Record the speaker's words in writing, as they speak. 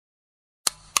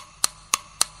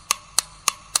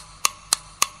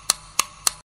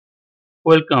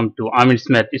Welcome to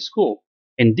AMIRS Math School.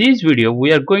 In this video,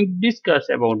 we are going to discuss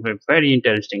about a very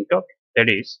interesting topic, that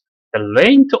is, the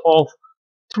length of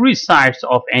three sides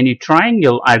of any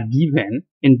triangle are given.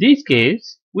 In this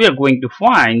case, we are going to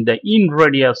find the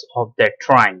inradius of that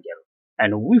triangle.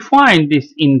 And we find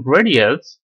this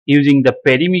inradius using the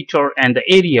perimeter and the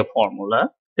area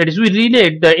formula. That is, we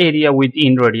relate the area with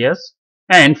inradius.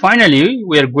 And finally,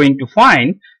 we are going to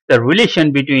find the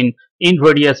relation between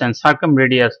inradius and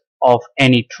circumradius of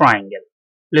any triangle.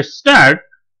 Let's start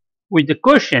with the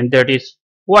question, that is,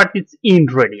 what is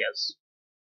inradius?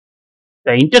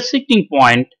 The intersecting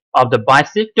point of the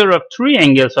bisector of three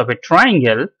angles of a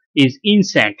triangle is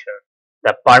incenter.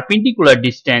 The perpendicular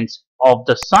distance of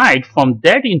the side from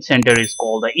that incenter is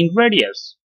called the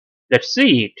inradius. Let's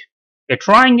see it. A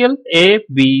triangle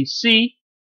ABC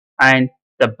and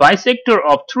the bisector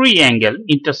of three angles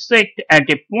intersect at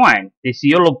a point. This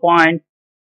yellow point,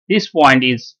 this point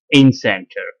is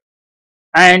incenter.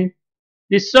 And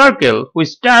this circle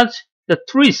which touches the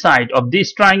three sides of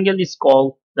this triangle is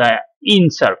called the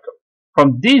incircle.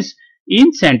 From this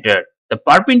incenter, the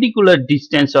perpendicular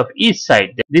distance of each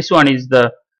side, this one is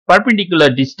the perpendicular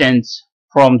distance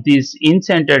from this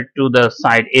incenter to the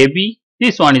side AB,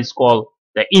 this one is called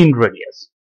the inradius.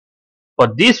 For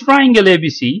this triangle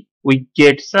ABC, we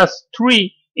get such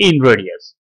three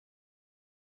inradius.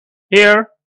 Here,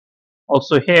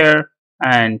 also here,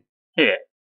 and here.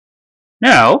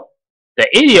 Now, the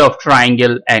area of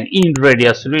triangle and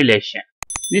inradius relation.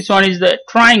 This one is the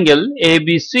triangle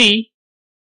ABC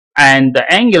and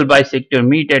the angle bisector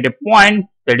meet at a point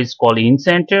that is called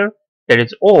incenter, that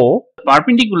is O. The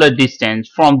perpendicular distance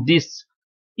from this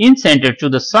incenter to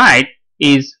the side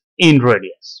is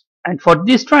inradius. And for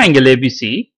this triangle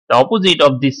ABC, the opposite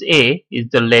of this A is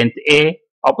the length A,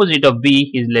 opposite of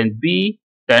B is length B,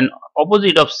 then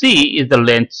opposite of C is the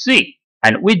length C.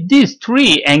 And with these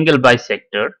three angle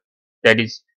bisector, that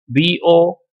is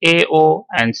BO, AO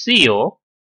and CO,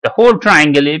 the whole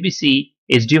triangle ABC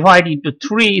is divided into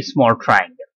three small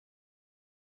triangles.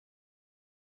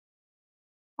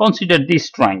 Consider this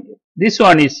triangle. This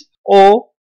one is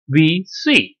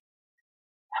OBC,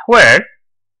 where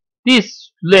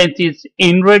this length is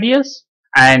inradius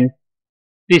and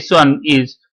this one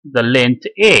is the length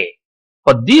A.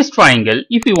 For this triangle,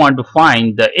 if you want to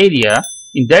find the area,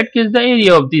 in that case the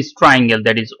area of this triangle,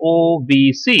 that is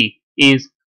OBC, is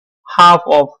half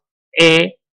of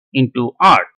A into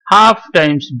R, half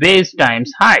times base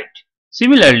times height.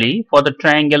 Similarly, for the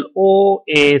triangle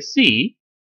OAC,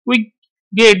 we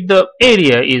get the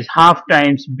area is half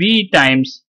times B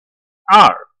times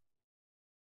R.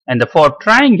 And for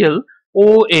triangle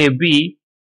OAB,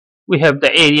 we have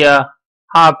the area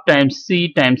half times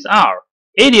C times R.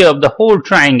 Area of the whole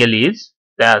triangle is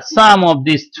the sum of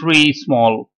these three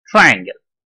small triangles.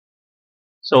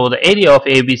 So the area of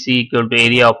ABC equal to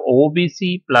area of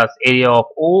OBC plus area of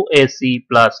OAC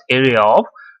plus area of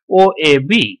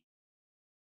OAB.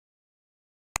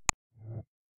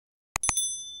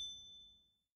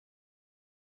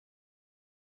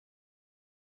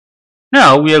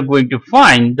 Now we are going to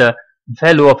find the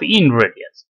value of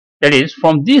inradius. That is,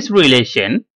 from this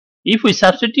relation, if we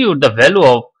substitute the value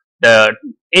of the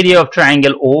area of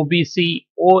triangle OBC,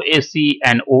 OAC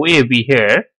and OAB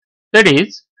here, that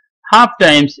is half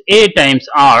times A times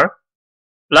R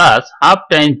plus half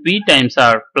times B times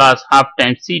R plus half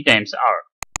times C times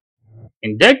R.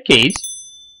 In that case,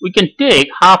 we can take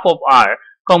half of R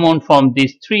common from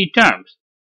these three terms.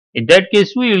 In that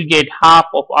case, we will get half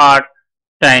of R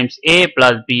times A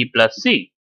plus B plus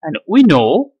C. And we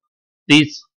know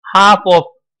this half of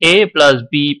A plus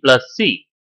B plus C,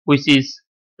 which is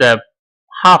the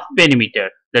half perimeter,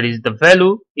 that is the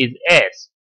value is S.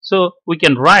 So we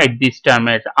can write this term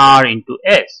as R into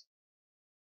S.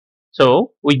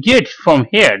 So we get from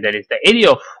here, that is the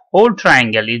area of whole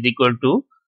triangle is equal to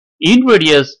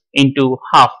inradius into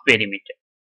half perimeter.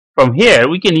 From here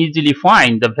we can easily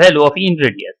find the value of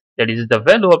inradius, that is the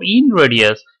value of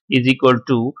inradius is equal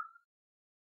to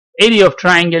area of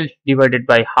triangle divided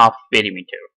by half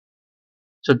perimeter.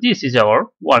 So this is our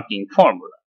working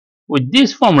formula. With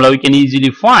this formula we can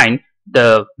easily find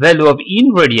the value of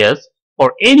inradius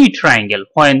for any triangle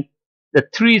when the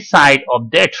three sides of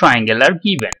that triangle are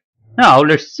given. Now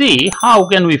let's see how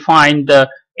can we find the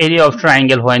area of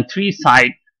triangle when three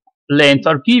side lengths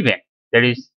are given. That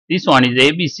is, this one is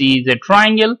ABC is a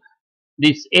triangle.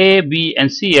 This A, B and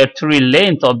C are three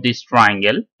lengths of this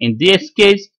triangle. In this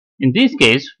case,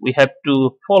 we have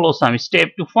to follow some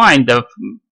steps to find the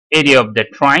area of the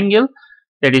triangle.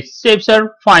 That is, steps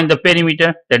are find the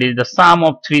perimeter, that is the sum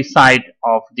of three sides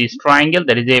of this triangle,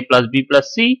 that is A plus B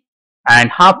plus C.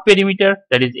 and half perimeter,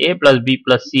 that is a plus b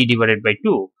plus c divided by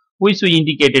 2, which we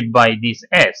indicated by this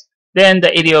s. Then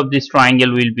the area of this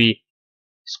triangle will be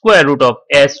square root of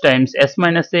s times s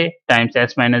minus a times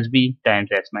s minus b times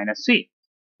s minus c.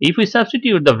 If we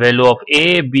substitute the value of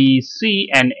a, b, c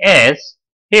and s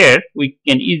here, we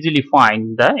can easily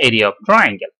find the area of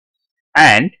triangle.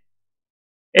 And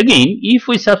again, if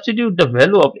we substitute the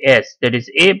value of s, that is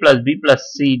a plus b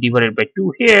plus c divided by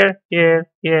 2 here,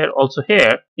 also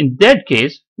here, in that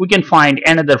case, we can find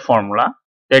another formula.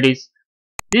 That is,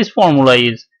 this formula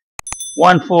is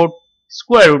 1/4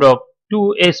 square root of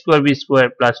 2a square b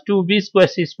square plus 2b square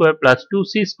c square plus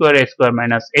 2c square a square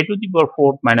minus a to the power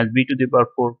 4 minus b to the power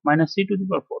 4 minus c to the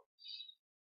power 4.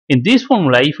 In this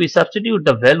formula, if we substitute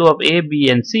the value of a, b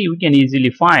and c, we can easily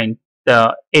find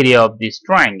the area of this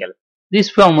triangle. This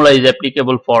formula is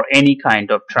applicable for any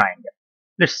kind of triangle.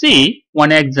 Let's see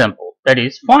one example. That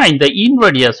is, find the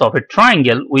inradius of a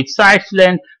triangle with sides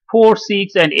length 4,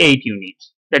 6 and 8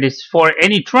 units. That is, for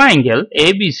any triangle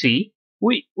ABC,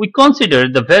 we consider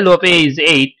the value of A is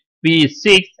 8, B is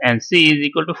 6 and C is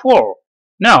equal to 4.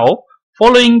 Now,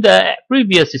 following the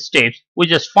previous steps, we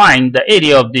just find the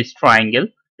area of this triangle.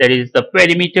 That is the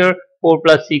perimeter 4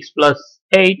 plus 6 plus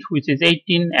 8, which is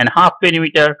 18, and half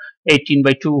perimeter 18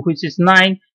 by 2, which is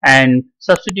 9, and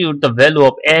substitute the value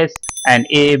of S and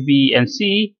A, B and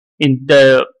C in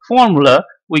the formula.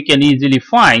 We can easily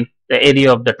find the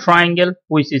area of the triangle,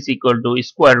 which is equal to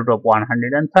square root of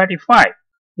 135.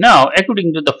 Now,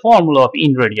 according to the formula of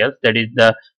Inradius, that is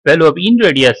the value of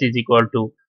Inradius is equal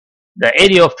to the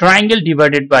area of triangle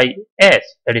divided by S,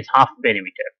 that is half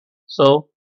perimeter. So,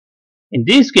 in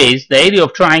this case, the area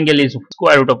of triangle is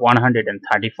square root of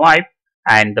 135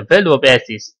 and the value of S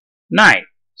is 9.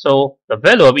 So, the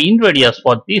value of Inradius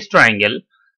for this triangle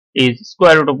is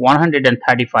square root of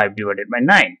 135 divided by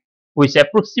 9, which is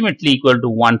approximately equal to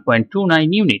 1.29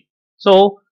 unit.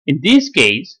 So, in this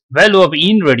case, value of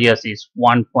Inradius is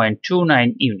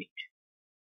 1.29 unit.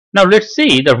 Now, let's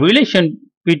see the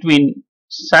relation between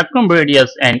circumradius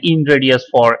and inradius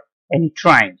for any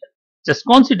triangle. Just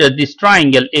consider this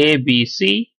triangle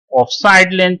ABC of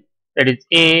side length, that is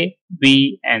A,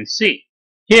 B and C.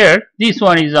 Here, this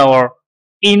one is our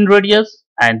inradius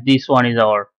and this one is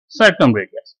our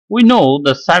circumradius. We know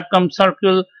the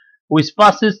circumcircle which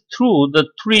passes through the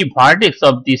 3 vertex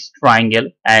of this triangle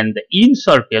and the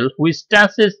incircle which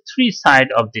touches 3 sides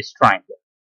of this triangle.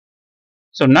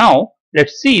 So now,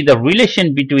 let's see the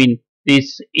relation between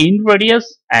this inradius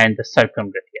and the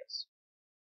circumradius.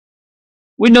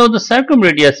 We know the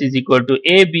circumradius is equal to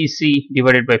ABC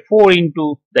divided by 4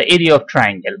 into the area of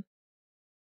triangle,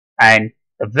 and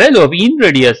the value of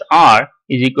inradius R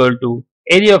is equal to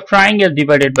area of triangle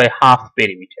divided by half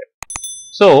perimeter.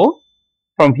 So,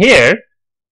 from here,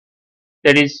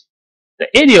 that is, the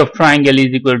area of triangle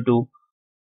is equal to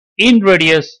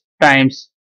inradius times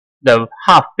the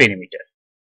half perimeter.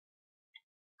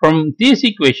 From this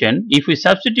equation, if we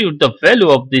substitute the value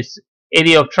of this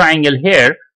area of triangle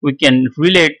here, we can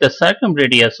relate the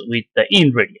circumradius with the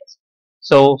inradius.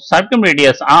 So,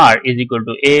 circumradius R is equal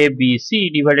to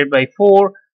ABC divided by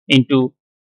 4 into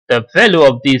the value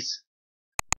of this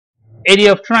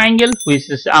area of triangle,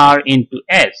 which is R into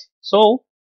S. So,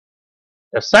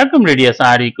 the circumradius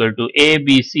R equal to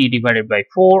ABC divided by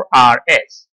 4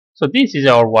 RS. So, this is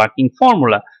our working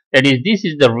formula. That is, this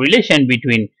is the relation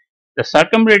between the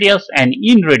circumradius and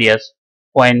inradius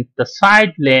when the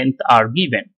side length are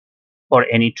given for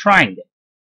any triangle.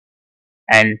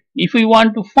 And if we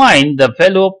want to find the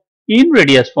value of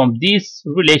inradius from this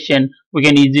relation, we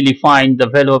can easily find the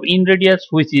value of inradius,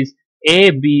 which is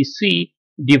ABC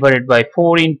divided by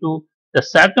 4 into the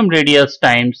circumradius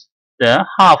times the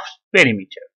half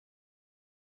perimeter.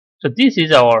 So this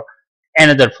is our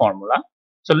another formula.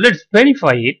 So let's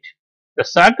verify it. The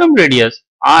circumradius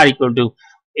R equal to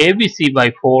ABC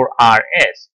by 4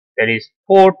 RS, that is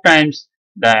 4 times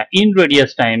the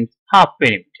inradius times half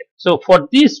perimeter. So for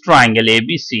this triangle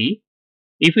ABC,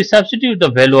 if we substitute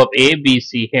the value of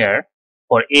ABC here,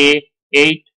 for A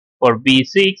 8, for B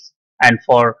 6 and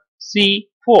for C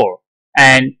 4,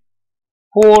 and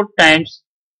 4 times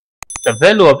the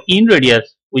value of inradius,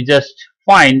 we just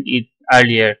find it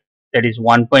earlier, that is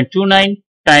 1.29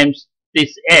 times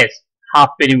this S, half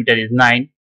perimeter is 9.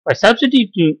 By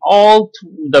substituting all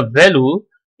the value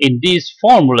in this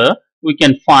formula, we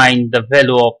can find the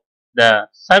value of the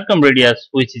circumradius,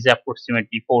 which is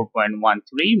approximately 4.13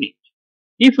 unit.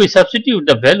 If we substitute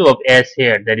the value of S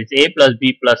here, that is A plus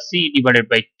B plus C divided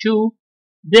by 2,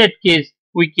 that case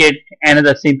we get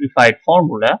another simplified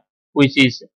formula, which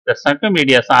is the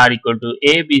circumradius R equal to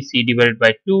ABC divided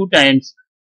by 2 times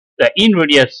the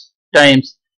inradius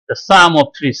times the sum of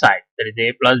three sides, that is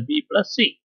A plus B plus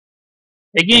C.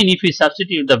 Again, if we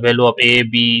substitute the value of A,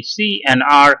 B, C and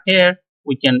R here,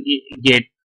 we can get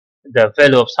the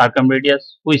value of circumradius,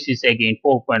 which is again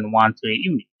 4.13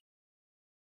 units.